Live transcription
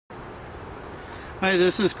Hi,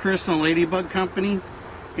 this is Chris from the Ladybug Company,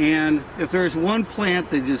 and if there's one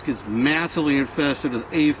plant that just gets massively infested with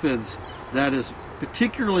aphids that is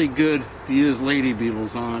particularly good to use lady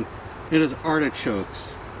beetles on, it is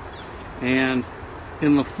artichokes. And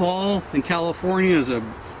in the fall in California is a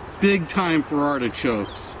big time for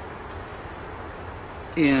artichokes.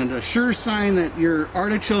 And a sure sign that your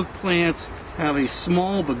artichoke plants have a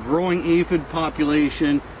small but growing aphid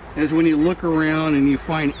population is when you look around and you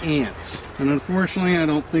find ants. And unfortunately, I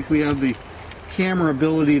don't think we have the camera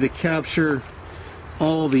ability to capture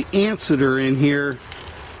all the ants that are in here.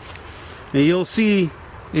 And you'll see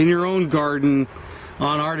in your own garden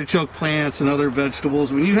on artichoke plants and other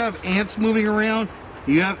vegetables, when you have ants moving around,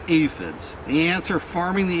 you have aphids. The ants are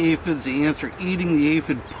farming the aphids, the ants are eating the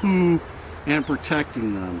aphid poo and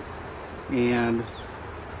protecting them. And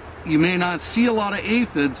you may not see a lot of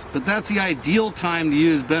aphids, but that's the ideal time to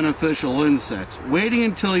use beneficial insects. Waiting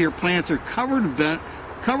until your plants are covered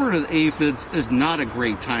with aphids is not a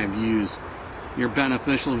great time to use your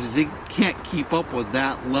beneficial, because you can't keep up with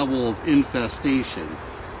that level of infestation.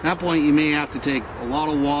 At that point, you may have to take a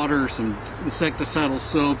lot of water, some insecticidal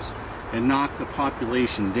soaps, and knock the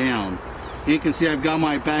population down. You can see I've got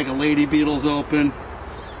my bag of lady beetles open.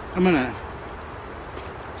 I'm going to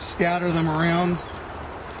scatter them around.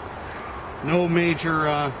 No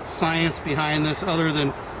major science behind this other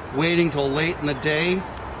than waiting till late in the day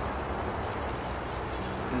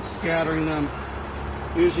and scattering them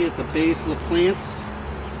usually at the base of the plants,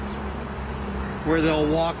 where they'll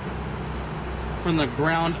walk from the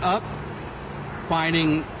ground up,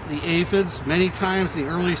 finding the aphids. Many times the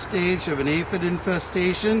early stage of an aphid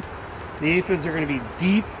infestation, the aphids are going to be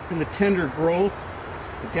deep in the tender growth,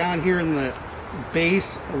 but down here in the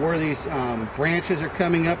base where these branches are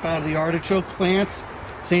coming up out of the artichoke plants.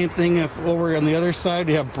 Same thing if over on the other side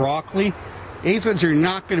you have broccoli. Aphids are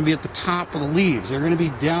not going to be at the top of the leaves. They're going to be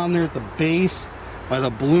down there at the base by the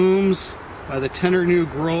blooms, by the tender new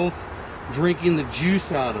growth, drinking the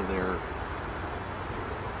juice out of there.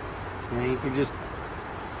 And you can just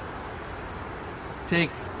take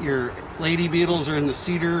your lady beetles or in the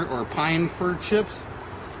cedar or pine fir chips,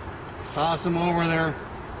 toss them over there.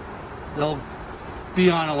 They'll be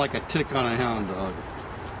on it like a tick on a hound dog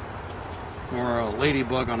or a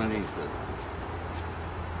ladybug on an aphid.